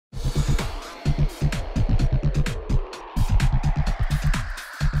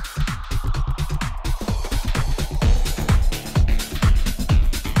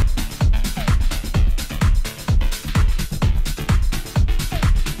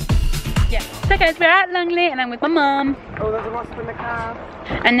So guys, we're at Longleat and I'm with my mum. Oh, there's a wasp in the car.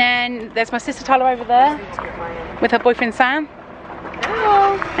 And then there's my sister Tyler over there with her boyfriend Sam.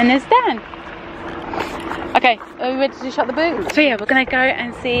 Hello. And there's Dan. Okay, are we ready to shut the boot? So yeah, we're gonna go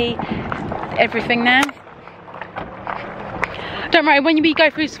and see everything now. Don't worry, when we go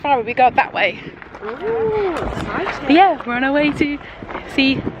through safari, we go up that way. Ooh, exciting. But yeah, we're on our way to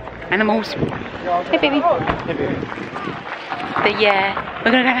see animals. Hey baby. Hey, baby. But yeah,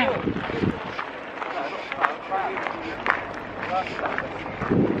 we're gonna go now.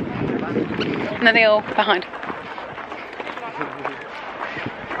 No, they're all behind.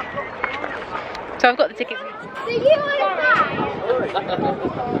 So I've got the tickets. So you are that?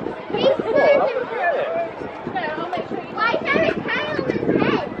 He's why is there a tail on his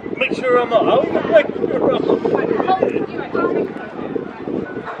head? Make sure I'm not out.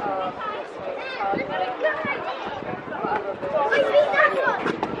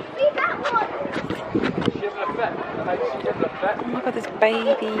 Oh my god, there's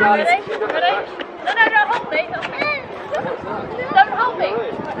babies. Ready? No, hold me. Don't hold me.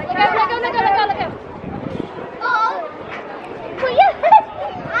 Let go. Oh. Well, yeah.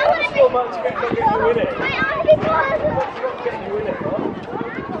 I want to be. So much getting you in it. I want to be close. Getting you in it, what?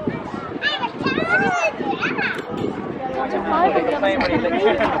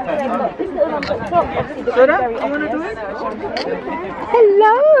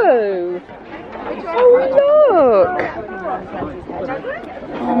 Hello! Oh look!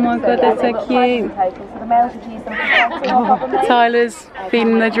 Oh my god, that's so cute. Oh, Tyler's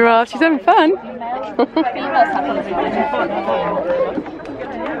feeding the giraffe. She's having fun.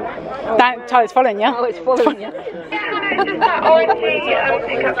 Tyler's following you. Oh, it's following you.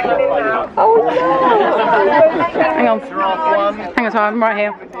 Oh no! Hang on. Hang on, Tyler, I'm right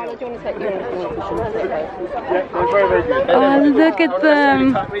here. Oh, look at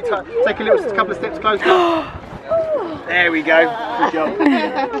them. Take a little couple of steps closer. There we go. Good job.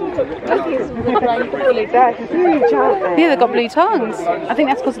 Yeah, they've got blue tongues. I think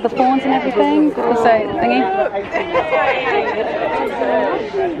that's because of the fawns and everything. So, thingy.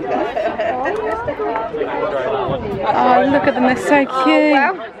 Oh, look at them, they're so cute.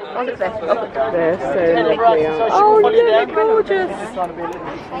 Oh, look there. Oh, they're so lovely. Oh, they're gorgeous.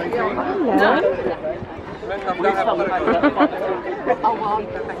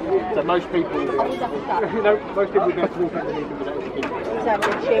 So most people, most people go to walk underneath them without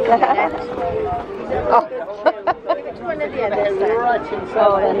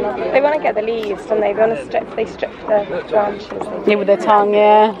They want to get the leaves, and they want to strip the branches. Yeah, with their tongue,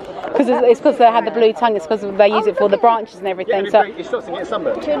 yeah. Because it's because they had the blue tongue. It's because they use it for the branches and everything. So it stops to get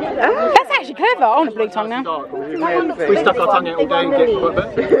sunburned. that's actually clever. I want a blue tongue now. We stuck our tongue out all day and get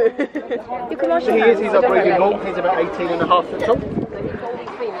equipment. So he's our breeding bull. He's about 18.5 foot tall.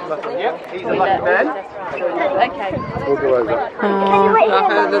 Yep, he's a lucky man. Okay. We'll go over.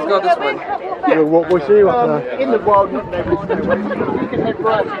 Let's go this way. We'll see you up there. In the wild, not never. You can head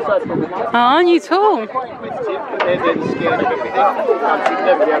right inside from the top. Oh, aren't you tall? Quite inquisitive, but they're doing the skin and everything. You'd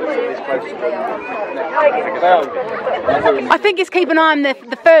never be able to sit this close to them. I think it's keep an eye on the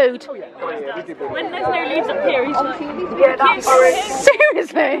food. When there's no leaves up here, he's like,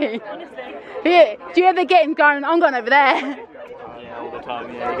 Seriously? Yeah. Do you ever get him going, I'm going over there? all the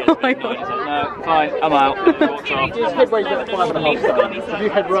time, yeah. He gets really annoyed. He's like, no, fine, I'm out. Walks off. Just head where you get 5.5 stars. If you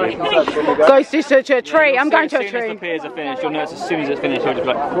head right inside, then you go. Goes to a tree. I'm going to a As soon as tree. the piers are finished, you'll notice as soon as it's finished, you'll just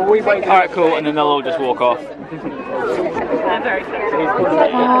be like, alright, cool, and then they'll all just walk off. They're very flexible.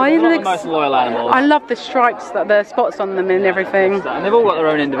 Oh, he They're the looks. most loyal animals. I love the stripes, the spots on them and everything. And they've all got their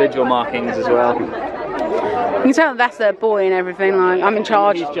own individual markings as well. You can tell that that's a boy and everything. Like I'm in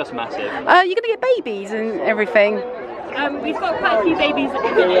charge. He's just massive. You're gonna get babies and everything. We've got quite a few babies at the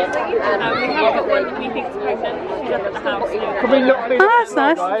minute. We have got one that we think is pregnant. She's up at the house. Can we not be Oh, that's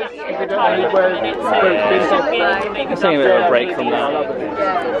nice. It's taking a bit of a break from that.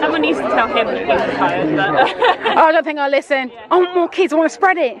 Someone needs to tell him that he's tired. But Oh, I don't think I'll listen. I want more kids. I want to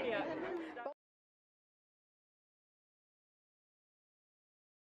spread it.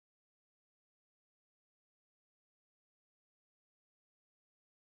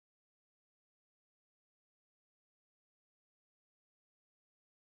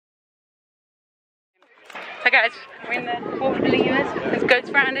 So guys, we're in the water believers. There's goats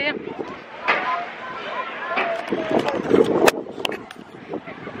around here.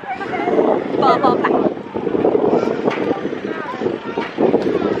 Blah, blah, blah.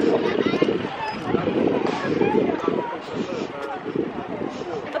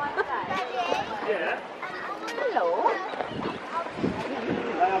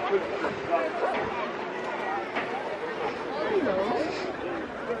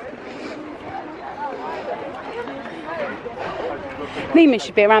 Lemurs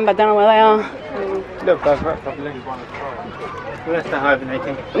should be around, but I don't know where they are. Little further up, probably. Unless they're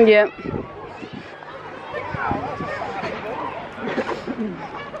hibernating. Yeah.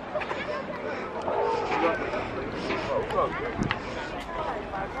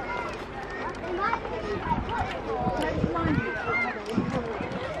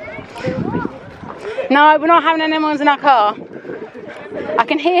 No, we're not having animals in our car. I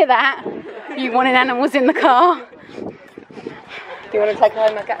can hear that. You wanted animals in the car. Do you want to take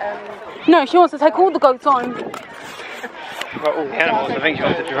home a No, she wants to take all the goats on. Well, all the animals. I think she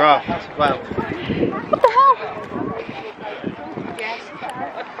wants a giraffe as well. What the hell?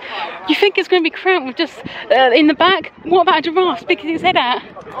 You think it's going to be cramped with just in the back? What about a giraffe sticking his head out?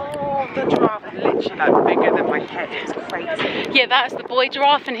 Oh, the giraffe is literally like bigger than my head. It's crazy. Yeah, that's the boy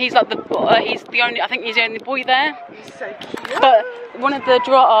giraffe, and he's like he's the only. I think he's the only boy there. He's so cute. But one of the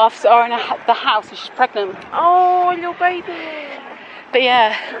giraffes are in the house, and she's pregnant. Oh, little baby. But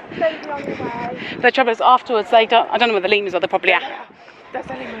yeah. Baby on the way. The trouble is afterwards they don't. I don't know where the lemurs are. They're probably out. That's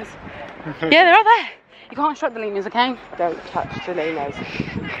the lemurs. Yeah, they're out there. You can't instruct the lemurs, okay? Don't touch the lemurs.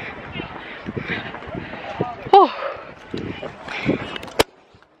 Oh.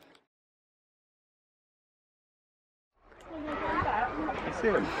 I see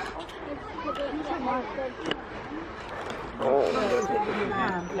him.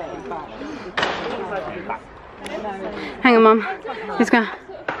 Hang on, Mum. He's going.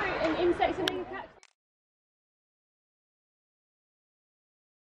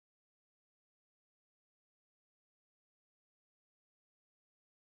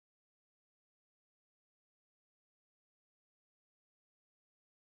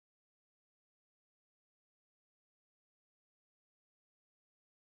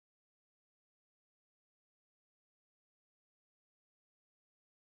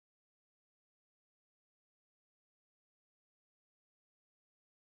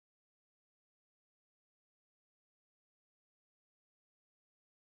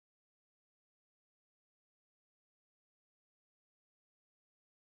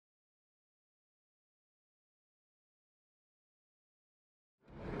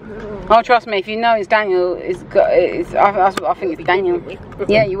 Oh, trust me, if you know it's Daniel, I think it's Daniel.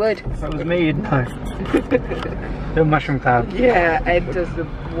 Yeah, you would. If that was me, you'd know. Little mushroom cloud. Yeah, Ed does the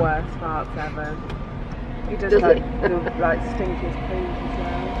worst farts ever. He does like the stinkiest poos as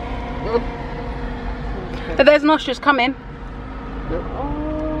well. But there's an ostrich coming.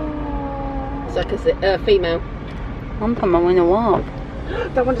 Oh. It's like a female. I'm putting my window up.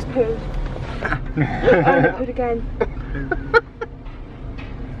 That one just pooed. Oh, they pooed again.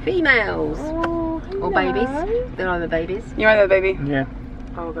 Females. Oh, or babies. They're either babies. You're right there, baby. Yeah.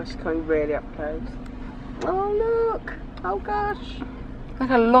 Oh gosh, she's coming really up close. Oh look. Oh gosh. Look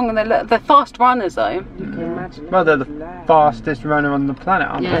how long they're fast runners though. You can imagine. Well, they're the fastest runner on the planet,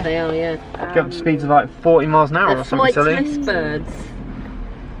 aren't Yeah, they? they are, yeah. Get up to speeds of like 40 miles an hour They're or something silly. flightless birds.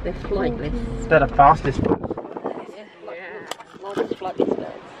 They're flightless. They're the fastest ones. Yeah. Largest flightless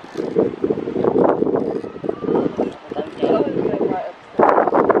birds.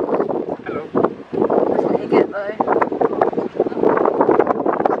 Hello. That's what you get though.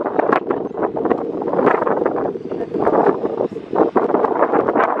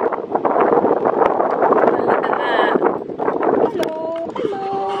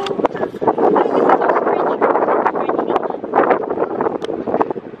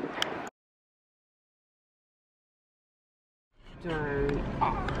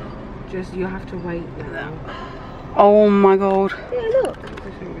 Just you have to wait now. Oh my god. Yeah, look.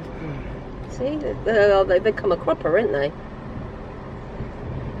 See, they come a cropper, aren't they?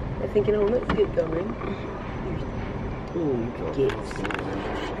 They're thinking, oh, let's get going. Oh, gits.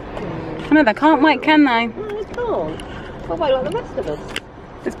 No, they can't wait, can they? No, they can't. Can't wait like the rest of us.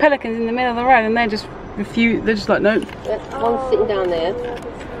 There's pelicans in the middle of the road and they're just refuse. They're just like, nope. One's sitting down there,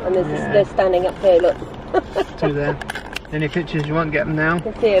 and they're standing up here. Look. Two there. Any pictures you want? Get them now. You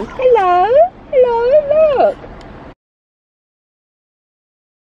can see him. Hello, hello, look.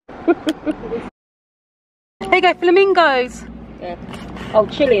 There you go, flamingos. Yeah. Oh,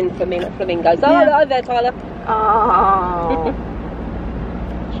 Chilean flamingos. Oh, Yeah. look over there, Tyler. Oh.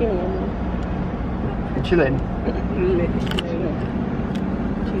 Chilean. You're chilling.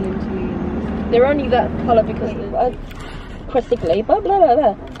 They're only that colour because crescently. Blah blah blah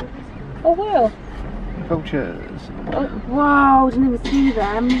blah. Oh wow. Vultures. Wow, didn't even see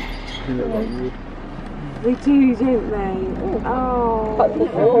them. They do, don't they? Oh.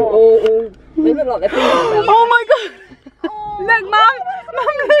 They look like they're females. Oh my god! Look, Mum!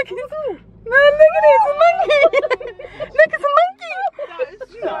 Mum, look! Mum, look at it! It's a monkey! Look, it's a monkey!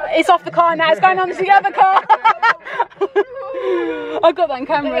 It's off the car now, it's going on to the other car! I got that on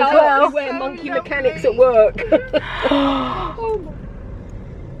camera as well. We're monkey mechanics at work.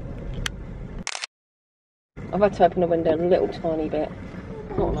 I've had to open the window a little tiny bit.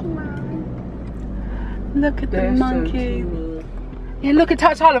 Not enough. Look at the monkey. Yeah, look at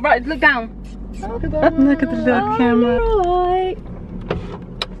Tyler, right, look down. Look at the little camera. Right.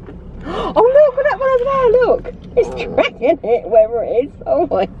 Oh look at that one over there, look. It's dragging it, wherever it is. Oh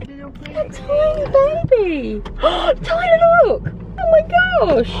my god. A tiny baby. Tyler, look. Oh my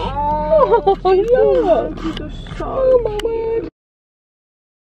gosh. Oh, look. Oh my word.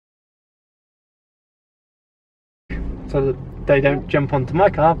 So that they don't jump onto my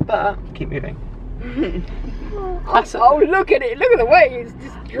car, but keep moving. Oh, look at it. Look at the way it's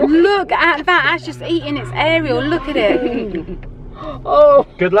just dropping. Look at that, that's just eating its aerial, look at it. Oh.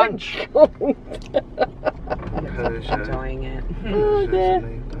 Good lunch. Enjoying it. Oh, dear.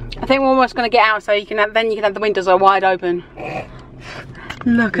 I think we're almost going to get out so you can have, then you can have the windows are wide open.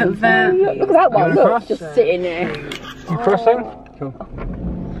 Look at that. Look at that one, You wanna look, cross? just sitting there. You crossing? Cool.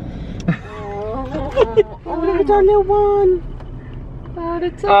 Oh, look at our little one.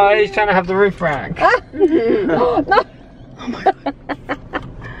 Oh, he's trying to have the roof rack. No.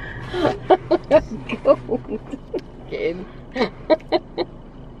 Get in.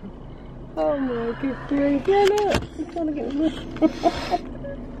 Oh my good grief. Yeah, look. I'm trying to get the roof.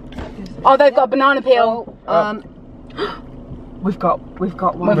 Oh, they've got a banana peel. We've got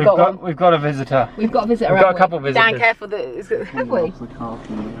one. We've got a visitor. We've got a visitor. We've got a couple of visitors. Dan, careful. Have we?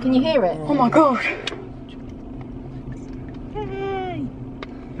 Can you hear it? Oh my god.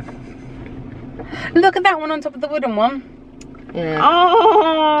 Look at that one on top of the wooden one. Yeah.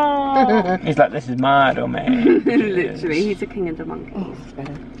 Oh! He's like, this is my domain. Literally, he's the king of the monkeys.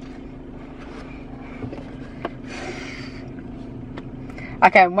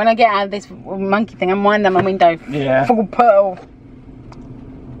 Okay, when I get out of this monkey thing, I'm winding down my window. Yeah. Full pearl.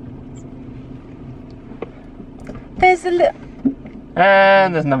 There's a little.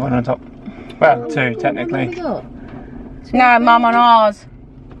 And there's another one on top. Well, two technically. No, Mum on ours.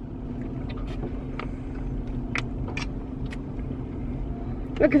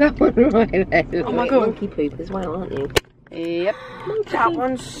 Look at that one right there. Oh my god. Monkey poop as well, aren't you? Yep. That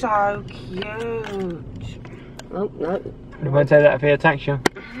one's so cute. Oh, no. You won't say that if he attacks you.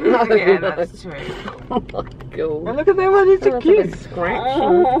 No, yeah, that's true. Oh my god. Look at them, it's so cute.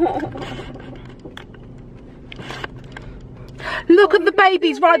 Look at the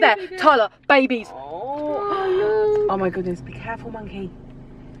babies right there. Tyler, babies. Oh my goodness, be careful, monkey.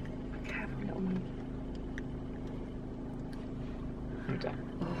 Be careful, little monkey.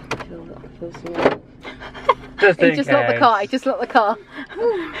 Just He in just locked the case. car. He just locked the car.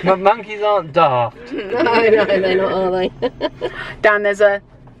 But monkeys aren't daft. No, they're not, are they? Dan, there's a.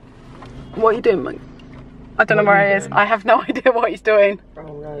 What are you doing, Monk? I don't know where he is. I have no idea what he's doing. Oh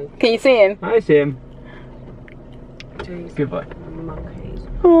no. Can you see him? I see him. Jeez, Good boy. monkeys.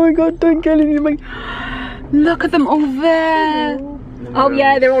 Oh my god, don't kill anything. Look at them all there. Oh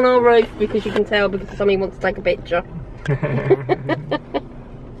yeah, they're on our roof because you can tell because somebody wants to take a picture.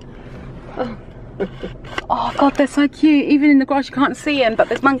 Oh god, they're so cute. Even in the grass you can't see them, but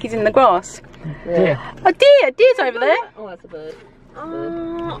there's monkeys in the grass. Yeah. Oh dear, deer's over there. Oh, that's a bird.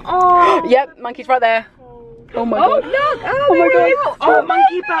 Yep, monkey's right there. Oh my god. Look! Oh my god. Oh,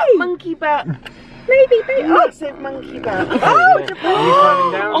 monkey bat, monkey bat. Baby! Massive monkey bat. Are you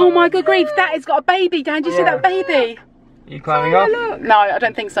climbing down? Oh my good grief, that has got a baby, Dan. Do you see that baby? Are you climbing up? No, I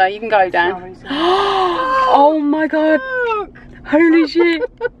don't think so. You can go, Dan. Oh my god. Holy shit.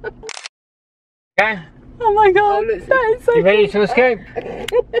 Okay. Oh my god. That is so You ready to escape?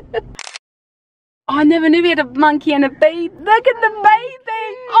 I never knew we had a monkey and a baby. Look at the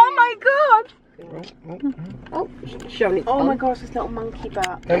baby. Oh my god. Oh, showing its Oh my bum. gosh, this little monkey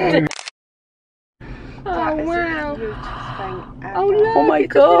bat. Oh wow. Oh, look, Oh my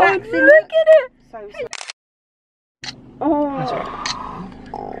it's just god. relaxing. Look at it. So, oh,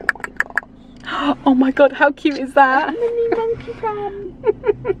 Oh my god, how cute is that? mini monkey bum.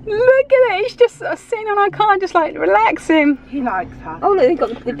 Look at it. It's just sitting on our car, just like relaxing. He likes her. Oh look, they've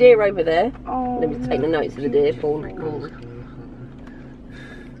got the deer over there. Oh, Let me just take the notes of the deer for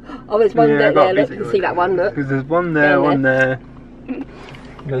Oh, there's one Yeah, there, I've got a look, bit you can see that one, look. Because there's one there, Down one there.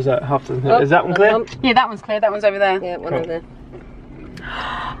 There's that half dozen. Oh, Is that one clear? Yeah, that one's clear. That one's over there. Yeah, one Cool. over there.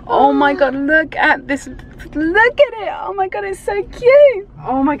 Oh my god, look at this. Look at it. Oh my god, it's so cute.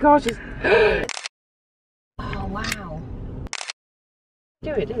 oh my gosh, it's Oh wow.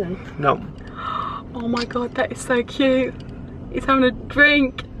 Do it, didn't they? No. Oh my god, that is so cute. He's having a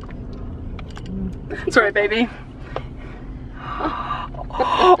drink. Sorry, baby.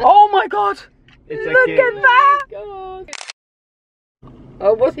 Oh my god. It's so Look cute. at that. God.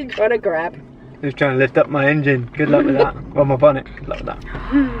 Oh, what's he trying to grab? He was trying to lift up my engine. Good luck with that. Well, my bonnet. Good luck with that.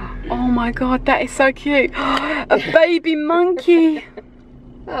 Oh my god, that is so cute. A baby monkey.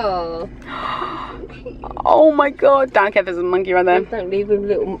 Oh. Oh my god. Don't care if there's a monkey right there. Don't leave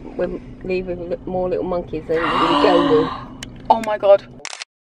with more little monkeys than you go with. Oh my god.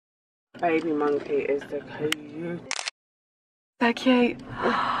 Baby monkey is the cute. So cute.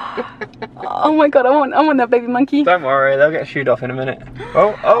 Oh my god, I want that baby monkey. Don't worry, they'll get shooed off in a minute.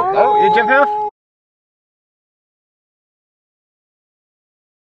 Oh, you jumping off?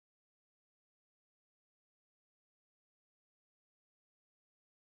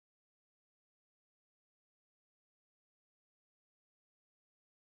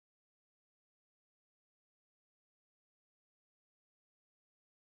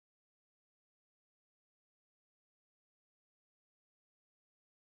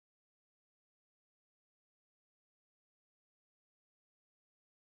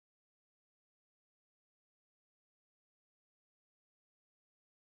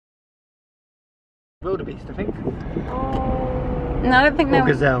 Wildebeest, I think. No, I don't think they're... Or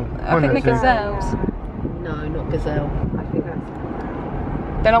gazelle. I think they're gazelles. No, not gazelle. I think that's.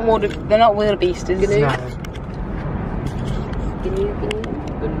 They're not wildebeest. Gnu. No. Gnu.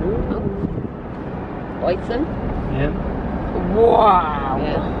 Oh. Bison. Yeah. Wow.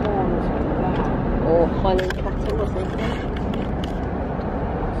 Yeah. Yeah. Or Highland cattle or something.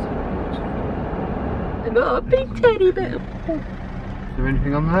 And a big teddy bear. Is there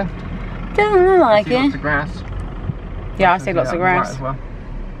anything on there? Doesn't look like See lots it. of grass. Yeah, I see lots of Right grass. as well.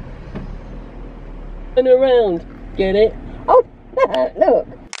 And around. Get it? Oh, look.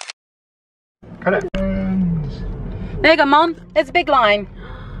 Cut it. There you go, Mum. There's a big line.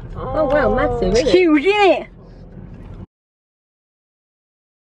 Oh wow, massive, It's isn't it? huge, isn't it?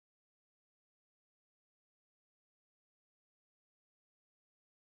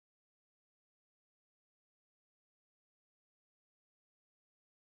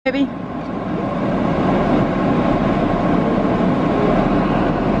 Baby.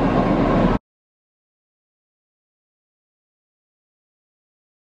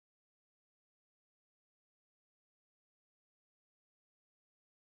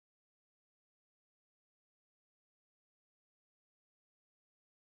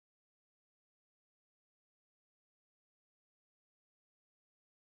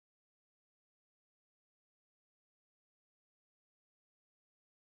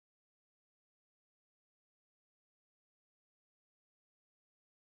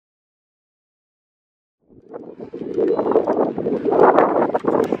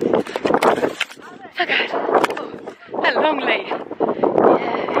 So good. Oh, at Longleat. Yeah.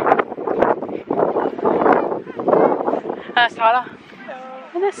 That's Tyler.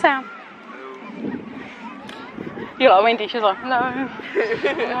 And that's Sam. You're like Wendy, she's like, hello.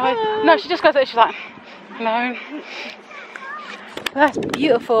 Hello. No, she just goes, she's like, hello. That's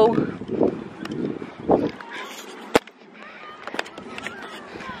beautiful.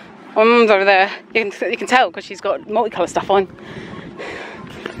 My mum's over there. You can tell because she's got multicolour stuff on.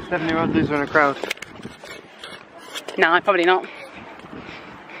 Definitely won't lose her in a crowd. No, probably not.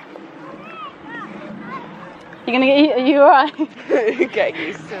 You're gonna get, are you alright? Getting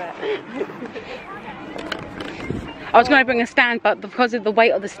used to it. I was going to bring a stand, but because of the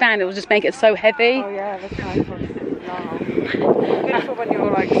weight of the stand, it will just make it so heavy. Oh yeah, the tripod is long. Good for when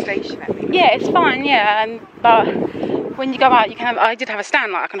you're like stationary. Yeah, it's fine, yeah, but when you go out, you can have, I did have a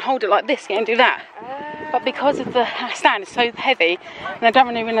stand, like I can hold it like this and do that. But because of the stand, it's so heavy, and I don't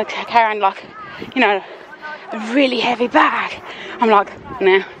really want to carry around like, you know, a really heavy bag. I'm like,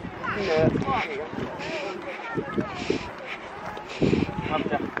 nah.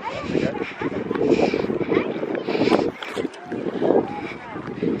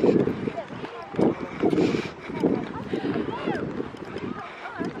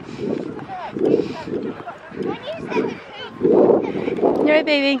 You right,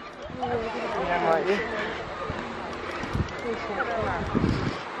 baby? Yeah, might be.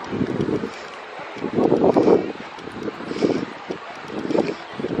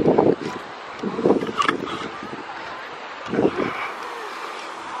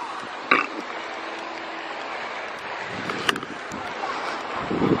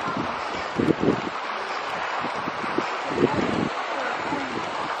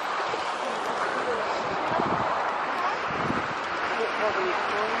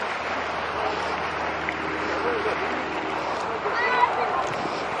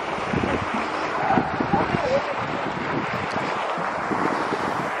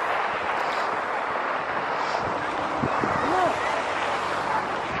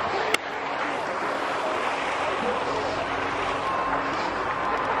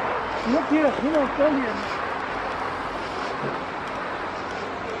 here, you know, come here.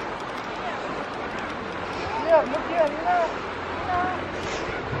 Yeah, look here,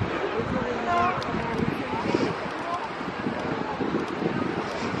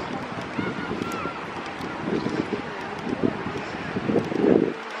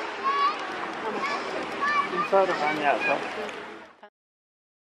 inside or on the outside?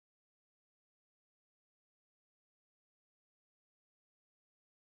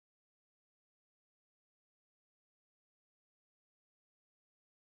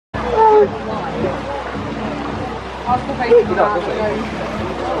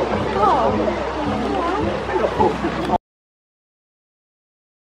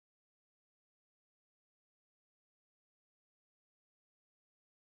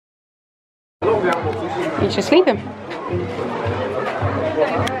 You should sleep him.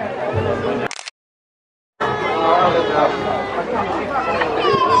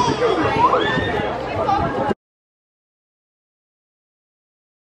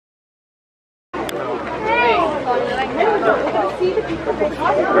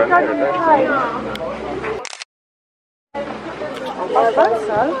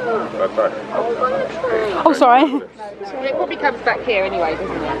 Oh, sorry. It probably comes back here anyway,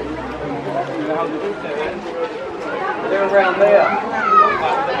 doesn't it? They're around there.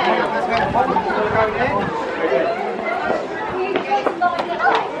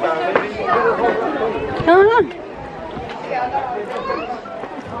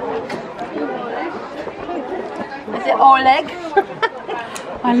 Is it Oleg?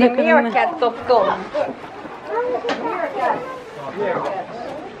 I look at them. Meerkats of gone.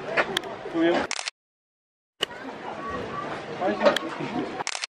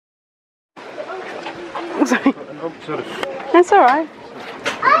 Sorry. Oh, sorry. That's alright.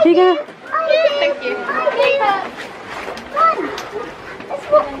 You gonna? Thank you.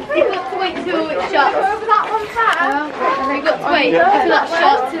 You've got to wait till it shuts. Over that one there. You've got to wait till that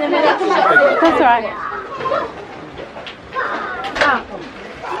shuts and then when that shuts. That's alright.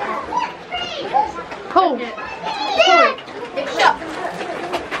 Cool. It shuts.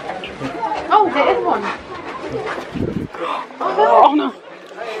 Oh, there is one. Oh no.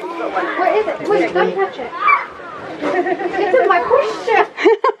 Where is it? Wait, don't touch it. It's in my posture.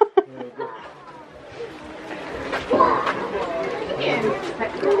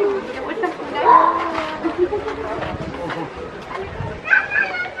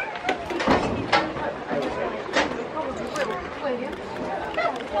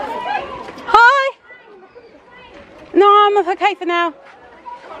 Hi. No, I'm okay for now.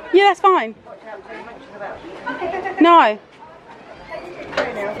 Yeah, that's fine. No.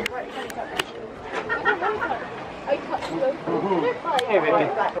 Here, baby.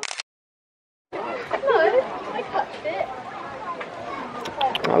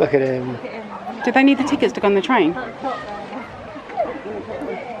 Oh, look at him. Do they need the tickets to go on the train?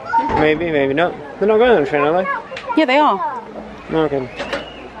 Maybe, maybe not. They're not going on the train, are they? Yeah, they are. No, okay.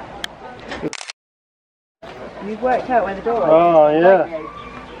 You've worked out where the door is. Oh, yeah.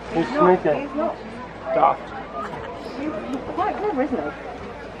 He's sneaky. He's not. Daft. He's quite clever, isn't he?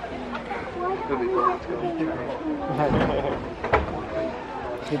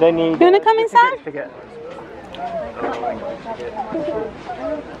 Do they need... You want to come in, Sam? to get...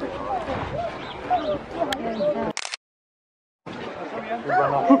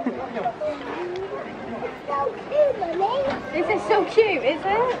 This is so cute, is it?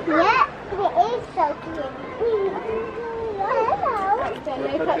 Yeah, it is so cute.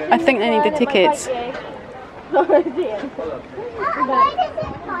 I think they need the tickets. Why does it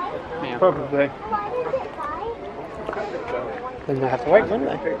fight? Probably. Why does it fight? Then they have to wait, won't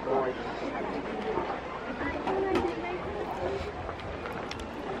they?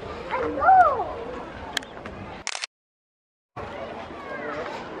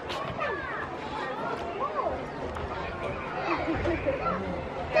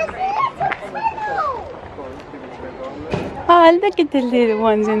 Oh, look at the little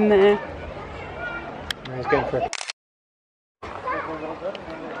ones in there. He's going for it.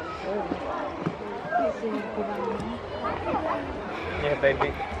 Yeah,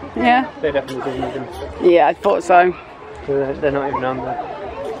 baby. Yeah? They definitely do need them. Yeah, I thought so. They're not even on there.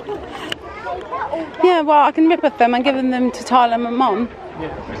 Yeah, well, I can rip off them and give them to Tyler and Mum. Yeah.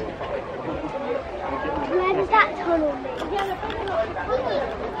 Where does that tunnel lead?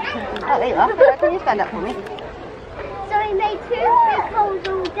 Oh, there you are. Can you stand up for me? So he made 2 big holes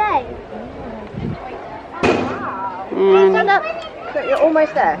all day. Stand up. Look, you're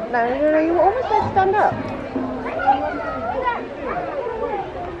almost there. No, you're almost there. Stand up.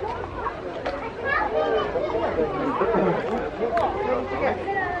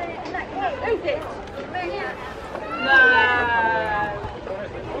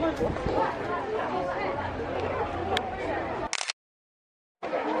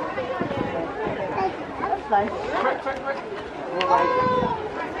 though.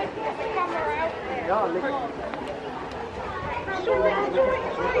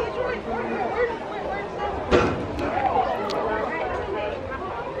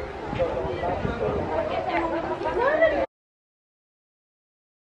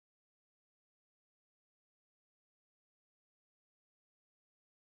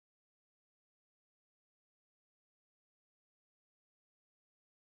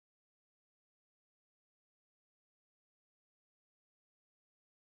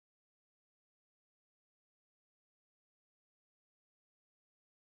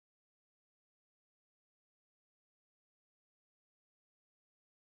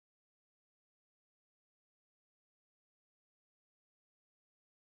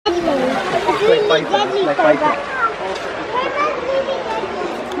 It's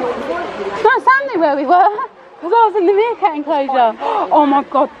not Sunday where we were, because I was in the meerkat enclosure. Oh my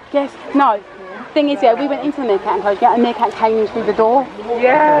god, yes. No. Thing is, yeah, we went into the meerkat enclosure and a meerkat came in through the door.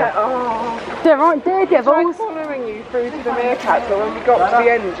 Yeah, oh. They're right, daredevils. I was following you through to the meerkat, but when we got to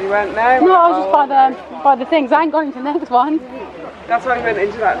the end, you weren't there. No, I was just by the things. I ain't gone into the next one. That's why I went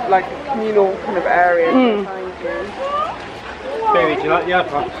into that like communal kind of area. Baby, do you like the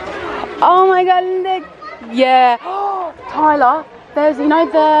other? Oh my god, look. Yeah. Tyler, there's, you know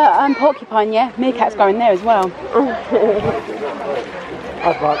the porcupine, yeah? Meerkat's going there as well.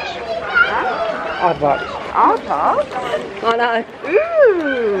 Aardvarks. Aardvarks. Aardvarks? I know.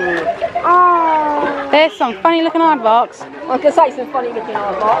 Ooh. Oh. There's some funny looking aardvarks. I could say some funny looking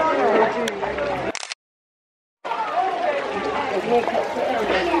aardvarks.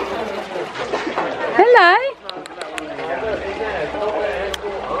 Hello.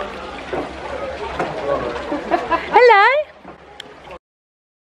 Hello.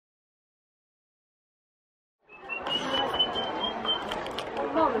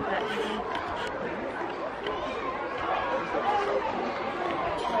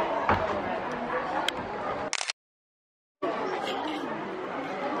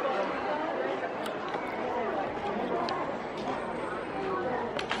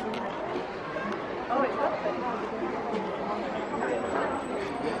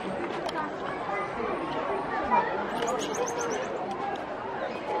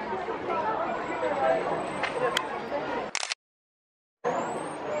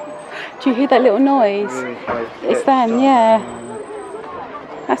 Do you hear that little noise? It's them, yeah.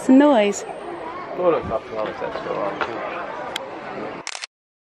 That's the noise. Oh, look, that's nice, that's alright.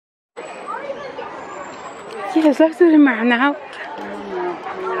 Yeah, there's loads of them around now.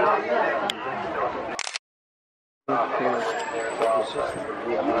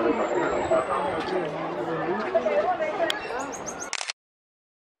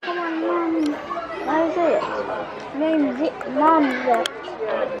 Come on, Mum. Where is it? Name's it, Mum's it.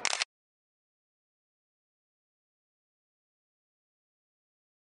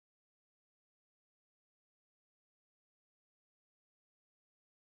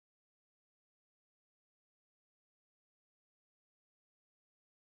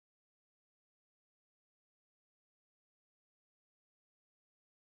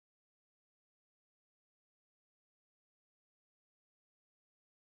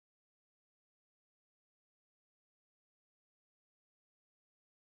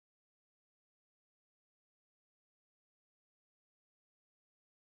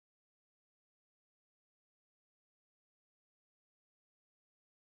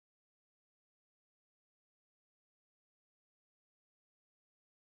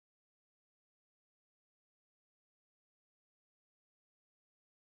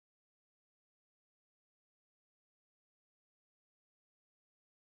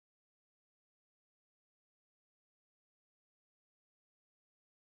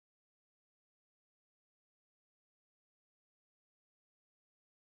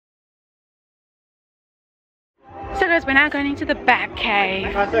 So guys, we're now going into the Bat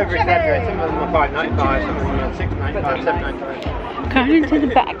Cave. That's over exaggerated. Some of them are £5.95, some of them are £6.95, £7.95. Going into the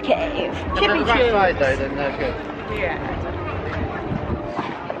Bat Cave. If they're the right size though, then they're good. Yeah.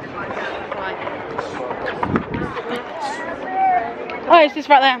 Oh, it's just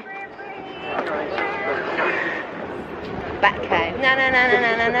right there. Bat cave. No.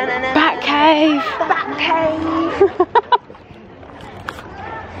 Bat Cave. Bat cave.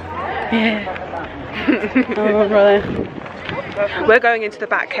 Yeah. Oh, brother. We're going into the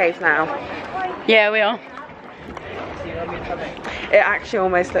Bat Cave now. Yeah, we are. It actually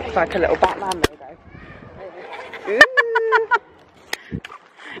almost looks like a little Batman logo.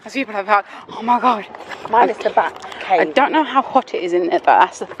 As people have heard, oh my god. Mine is the Bat Cave. I don't know how hot it is in it, but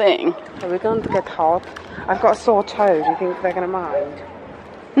that's the thing. Are we going to get hot? I've got a sore toe. Do you think they're going to mind?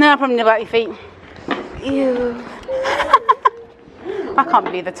 No, probably about your feet. Ew. I can't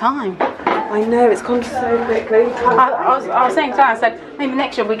believe the time. I know, it's gone so quickly. I was saying to her, I said, maybe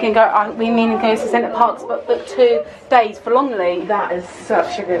next year we can go, we mean to go to Centre Parks, but book 2 days for Longleat. That is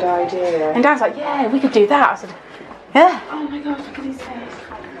such a good idea. And Dan's like, yeah, we could do that. I said, yeah. Oh my gosh, look at these fish.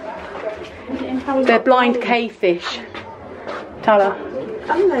 They're blind cave fish. Tyler.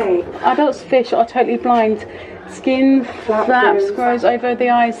 Aren't they? Adult fish are totally blind. Skin flaps grows over the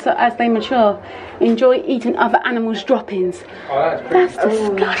eyes as they mature. Enjoy eating other animals' droppings. That's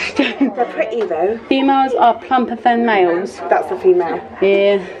disgusting. They're pretty though. Females are plumper than males. That's the female.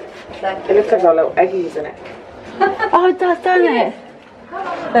 Yeah. It looks like got little eggies in it. Oh, it does, doesn't it?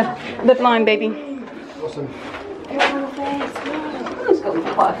 The blind baby. Awesome. It's got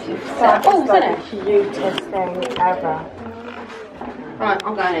quite a few. That's like the cutest thing ever. Right,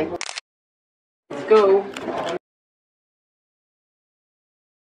 I'm going in. Let's go.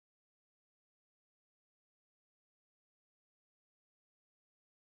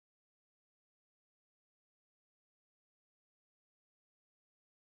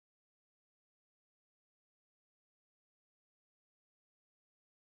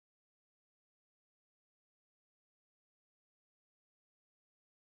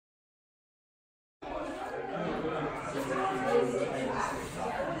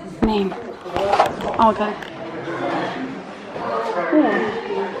 Name. Oh, okay. Yeah.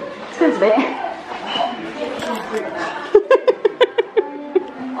 Smells a bit.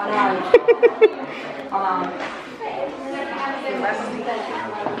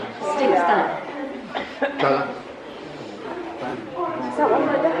 Stinks, doesn't it? Is that one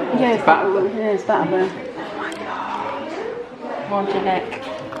right there? Yeah, it's better. Yeah, it's better there. Oh my god. Round your neck.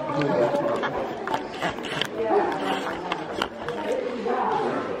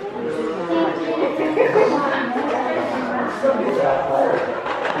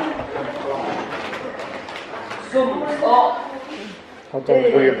 Hold on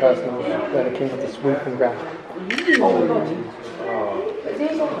for your personal. They're the king of the swoop and grab.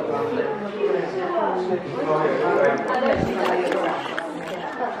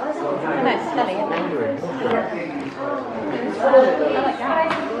 No, it's smelly, isn't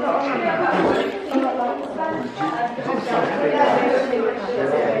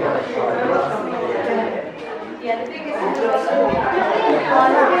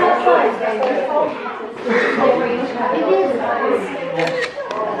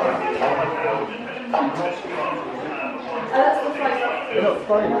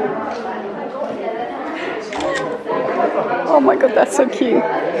Oh my god, that's so cute.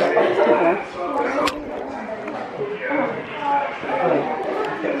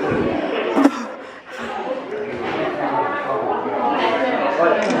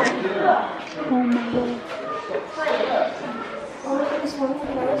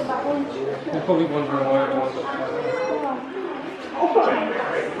 You're probably wondering why it was.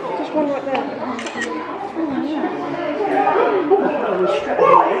 Just one right there.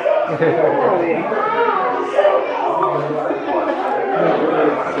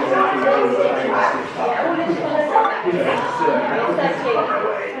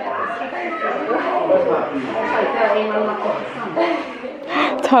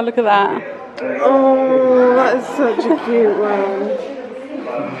 Tyler, look at that. Oh, that is such a cute one.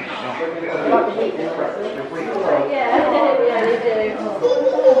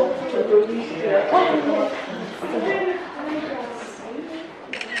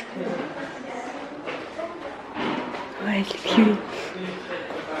 Really cute.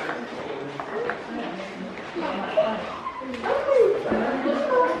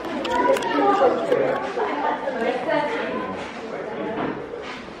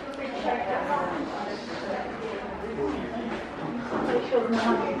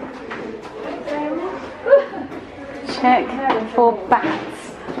 Check for bats.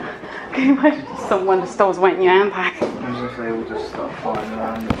 Can you imagine someone the stores went in your handbag? As if they all just start flying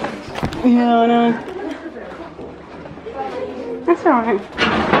around the place. Yeah, I know. That's alright.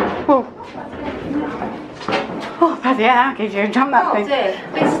 Oh. Oh, bloody hell, that gives you a jump, that thing. Oh dear,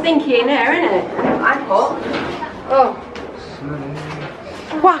 a bit stinky in there, isn't it? I thought. Oh.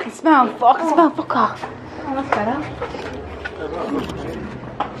 Wow, I can smell vodka. Oh, that's better.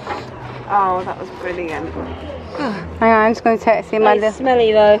 Oh, that was brilliant. Hang on, I'm just going to text you my It's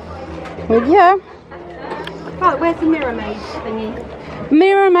smelly though. Yeah. Right, where's the mirror maid thingy?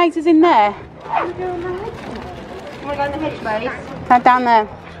 Mirror maze is in there. You want to go in the hedge maze? Go down there.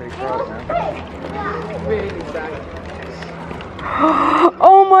 Really sad.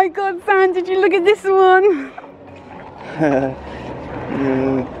 Oh my god, Sam, did you look at this one?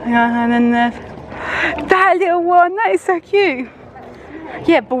 Yeah, and then that little one, that is so cute.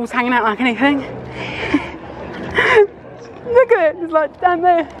 Yeah, balls hanging out like anything. Look at it, it's like down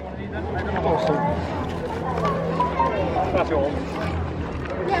there. Awesome. That's yours.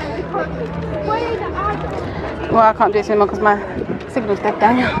 Well, I can't do this anymore because my signal's dead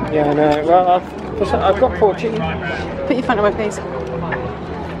down here. Yeah, I know. Well, I've got 14. Put your phone away, please.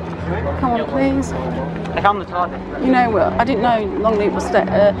 Come on, please. I found the target. You know what? I didn't know Longleat was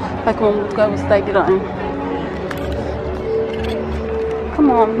Pokemon Go was stay, did I? Come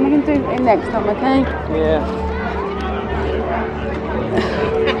on, we can do it next time, okay? Yeah.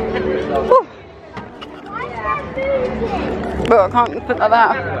 But I can't put like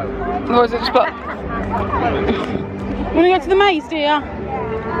that. Otherwise, it's just got. You want to go to the maze, do you?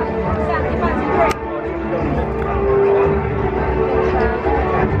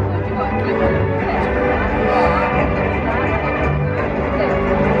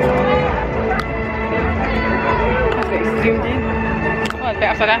 Zoomed in. Oh, it's a bit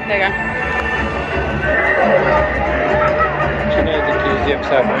upside down. There you go. Do you know the keys the other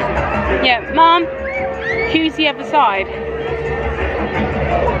side, right? Yeah, Mum. Q's the other side.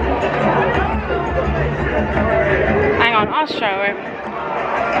 Hang on, I'll show him.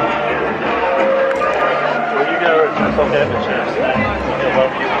 Will you go to the top end and change that?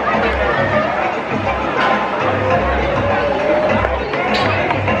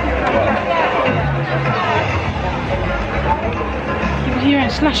 Your own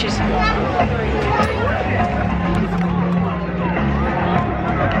slushes.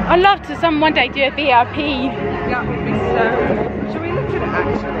 I'd love to one day do a VIP. That would be so. Shall we look at it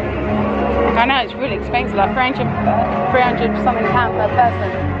actually? I know it's really expensive, like 300 something pounds per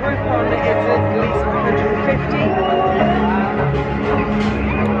person. Groupon is at least 150.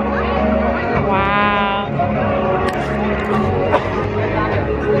 Wow.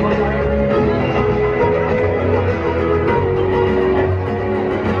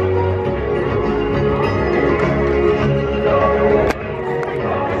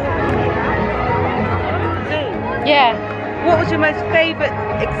 Yeah. What was your most favourite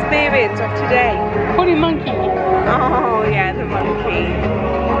experience of today? Probably monkey. Oh yeah, the monkey.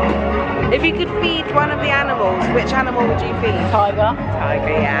 If you could feed one of the animals, which animal would you feed? Tiger. Tiger,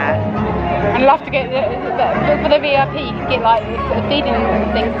 yeah. I'd love to get for the VIP, you could get like feeding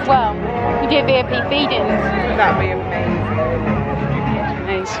things as well. You do VIP feedings. That'd be amazing.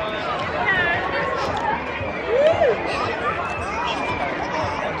 Nice.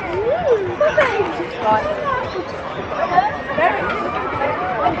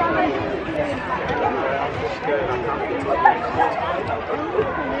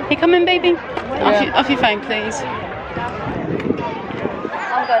 You coming, baby? Yeah. Off your phone, please. I'm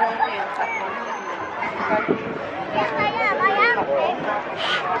going on to you. Yes, I am.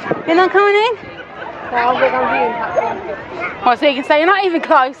 You're not coming in? No, I'm going on to you. Oh, so you can say you're not even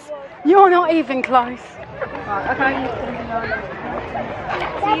close. You're not even close. Right, okay.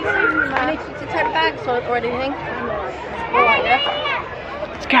 See you soon, I need you to take bags or anything. Alright, yeah?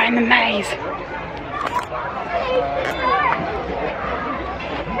 Let's go in the maze.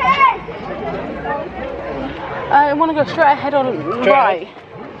 I want to go straight ahead or right?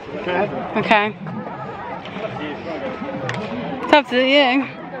 Straight ahead. Okay. It's up to you.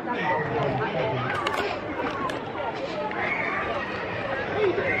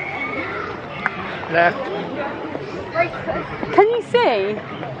 Left. Can you see?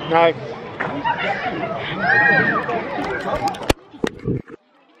 No.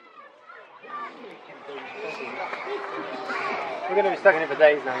 We're going to be stuck in it for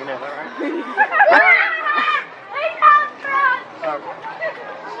days now, you know that, right?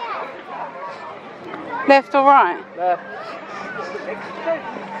 Left or right? Left.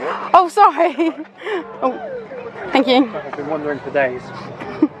 Oh, sorry. Oh, thank you. I've been wandering for days.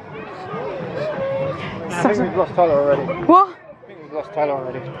 I think we've lost Tyler already. What? I think we've lost Tyler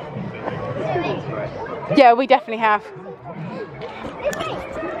already. Yeah, we definitely have.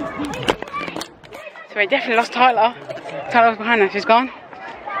 So we definitely lost Tyler. Tyler was behind us, she's gone.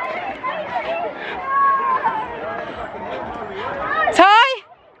 Ty?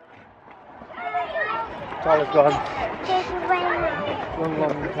 Tyler's gone. Long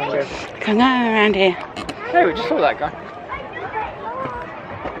time ago. Come on around here. Hey, we just saw that guy.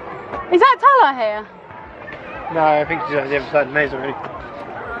 Is that Tyler here? No, I think he's on the other side of the maze already.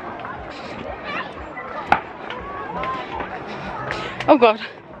 Oh god.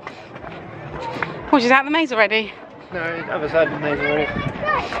 Oh, she's out of the maze already. No, he's on the other side of the maze already.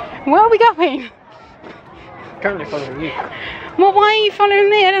 Where are we going? Currently following you. Well, why are you following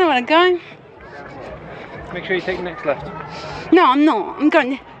me? I don't know where to go. Make sure you take the next left. No, I'm not. I'm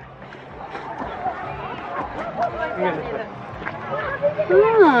going. I'm going this way.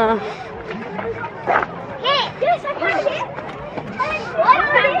 Ah. Yes, I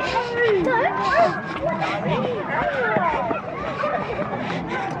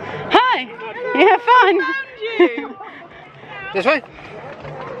Hi. You have fun. This way.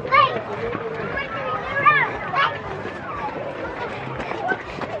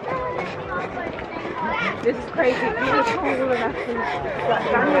 This is crazy. You were taller enough to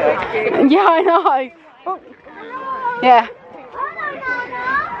Yeah, I know. Oh. Yeah.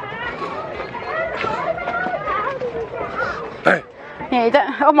 Hey. Yeah, you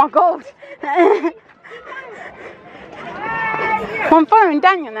don't. Oh my god. I'm following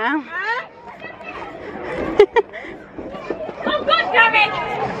Daniel now. Oh, God damn it!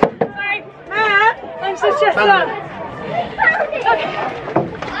 Sorry. I'm so stressed out.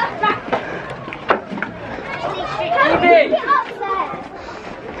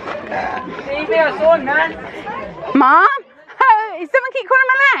 Stevie, I saw him, man. Mom? Oh, is someone keep calling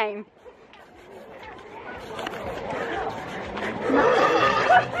my name?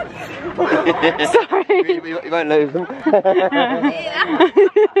 Sorry. You won't lose them. Help!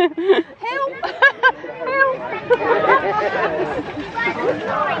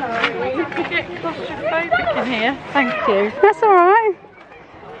 Get claustrophobic in here. Thank you. That's alright.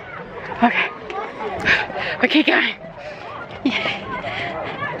 Okay. We keep going.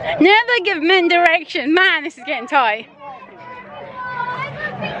 Yeah. Never give men direction. Man, this is getting tight.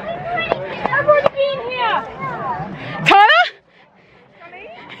 I've already been here. Tyler?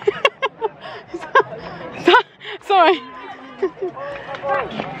 Sorry.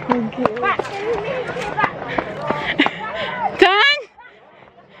 Dan?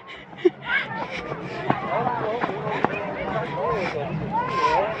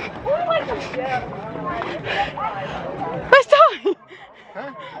 Where's Ty?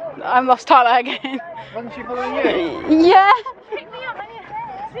 Huh? I've lost Tyler again. Wasn't she following you? Yeah. Pick me up, man.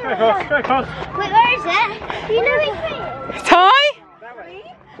 Go across, go across. Wait, where is it? Do you know it? Ty?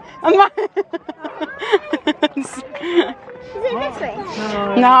 Am I? Is it this way?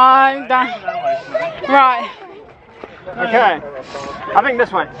 No, Dan. Right. Okay. I think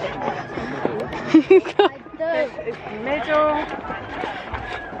this way. Middle.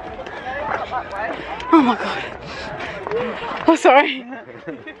 Oh my god. Oh, sorry. No,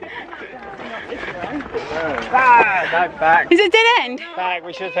 back. Is it dead end? Back.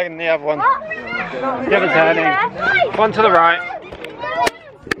 We should have taken the other one. The other turning. One to the right.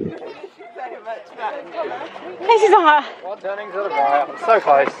 This is like One turning to the right. I'm so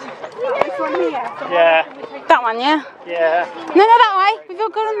close. This one here. Yeah. that one, yeah? Yeah. No, that way. We've all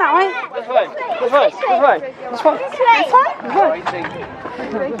gone that way. This way. This way. This way. This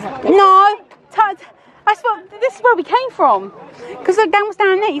way. No. This is where we came from. Because the gang was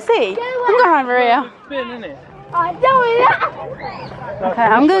down there, you see? I'm going over here. I know it. Okay,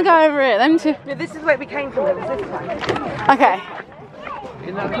 I'm going to go over here. Let me see. Yeah, this is where we came from. It was this way. Okay.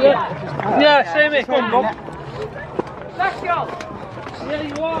 Yeah, see me. Come on, Bob. Let's go. There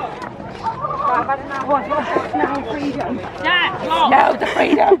you are. I've had enough. Now freedom. Dad, come on. No, the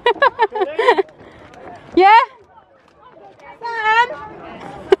freedom. Yeah? Sam!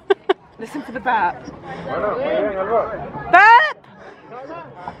 Listen for the burp. Look. Burp!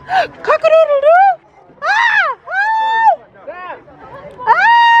 Cock-a-doodle-doo!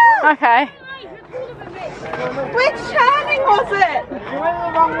 Okay. Which turning was it? You went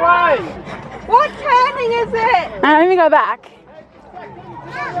the wrong way. What turning is it? Let me go back.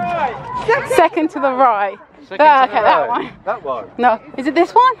 Second to the right. Okay, that one. That one. No, is it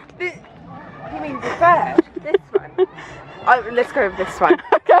this one? He means the third. This one. Oh, let's go with this one.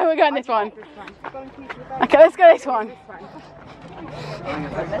 Okay, we're going this one. Okay, let's go this one.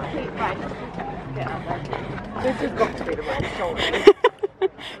 This has got to be the right shoulder.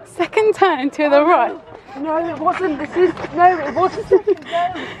 Second turn to the right. No, it wasn't. This is no, it wasn't. Second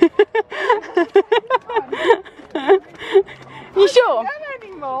You sure? Not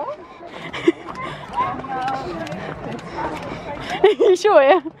anymore. You sure?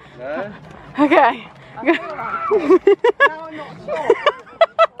 Yeah. No. Okay. Now I'm not sure.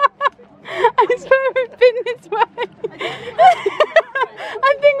 I swear we've been this way. I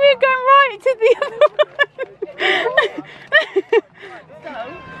think we're going right to the other one.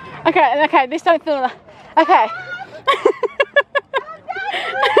 Okay, this don't feel like. Okay.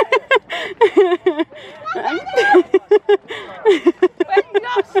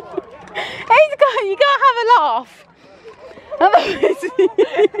 You gotta have a laugh. Well,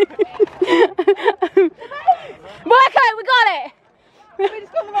 okay, we got it. We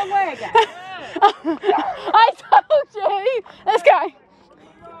just gone the wrong way again. I told you. Let's go.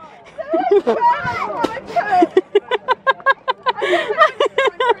 Oh my god.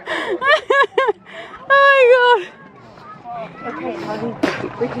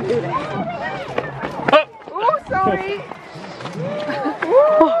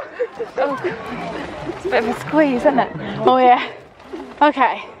 squeeze, isn't it? Oh yeah.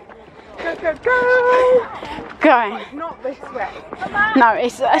 Okay. Go, go, go! Going. Not this way. No,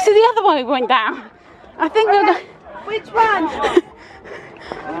 it's the other one we went down. I think we're going. Which one?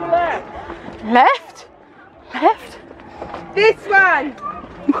 Left. Left? Left? This one.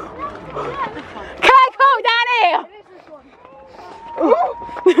 Can I come down here?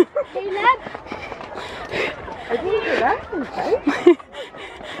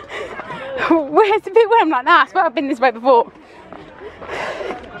 Where's the big one? I'm like, nah, I swear I've been this way before.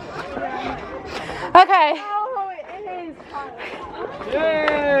 Okay. Oh, it is.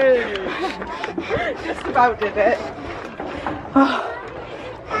 Yay! Just about did it.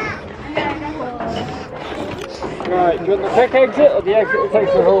 Right, do you want the quick exit or the exit that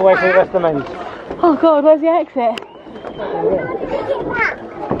takes us all the way to the rest of the maze? Oh god, where's the exit?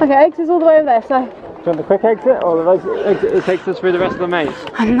 Okay, exit's all the way over there, so. Do you want the quick exit or the exit that takes us through the rest of the maze?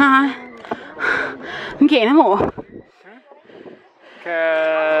 Nah. I'm getting them all.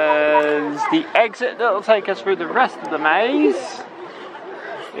 Because the exit that will take us through the rest of the maze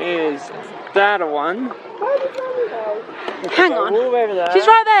is that one. Hang on. All the way over there. She's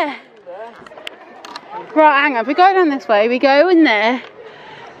right there. Right, hang on. If we go down this way, we go in there.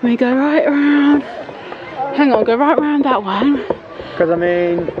 We go right around. Hang on, go right around that one. Because I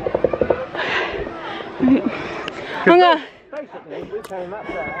mean. I'm gonna. Basically, we came up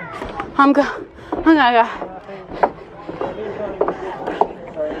there. I'm gonna go.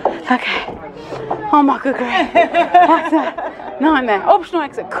 Okay. Oh my good grief. That's a nightmare. Optional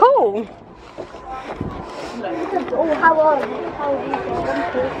exit. Cool. Oh, how old? How old is it?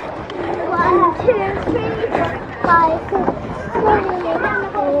 1, 2, 3, 4, 5, 6, 7, 8, 9.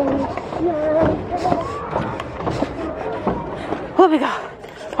 What have we got?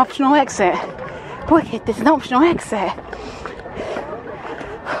 Optional exit. Wicked, there's an optional exit.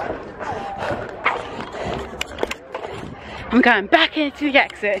 I'm going back into the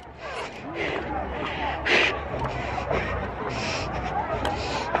exit.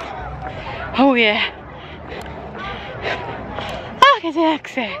 Oh yeah. Look at the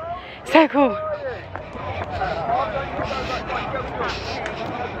exit. So cool.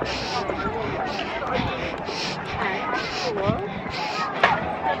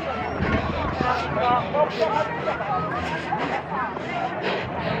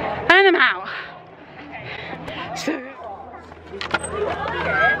 And I'm out. So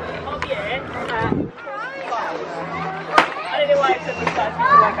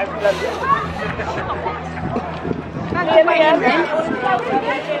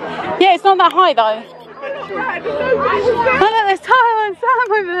yeah, it's not that high though. Oh look, there's Tyler and Sam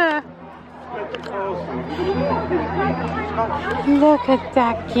over there. Look at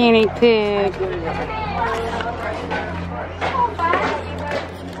that guinea pig.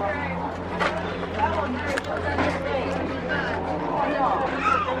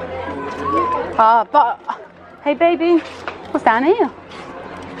 But hey baby, what's down here?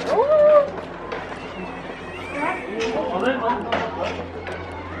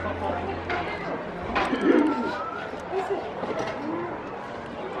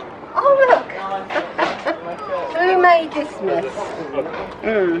 Oh look! Who made this mess?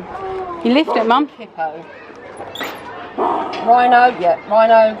 You lift it, Mum. Hippo. Rhino, yeah,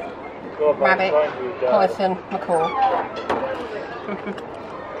 rhino, rabbit, python, macaw.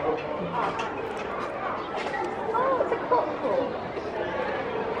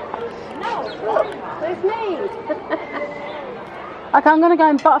 It's me. Okay, I'm gonna go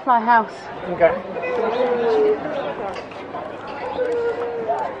in Butterfly House. Okay.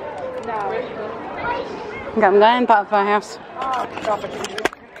 Okay, I'm going in Butterfly House.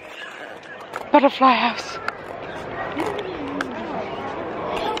 Butterfly House.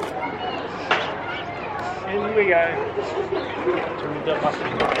 In we go.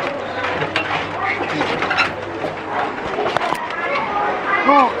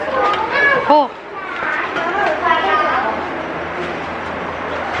 Oh. Oh.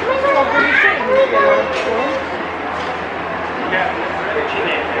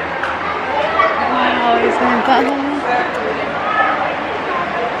 Wow, isn't that nice?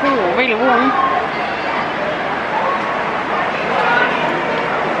 Oh, really warm.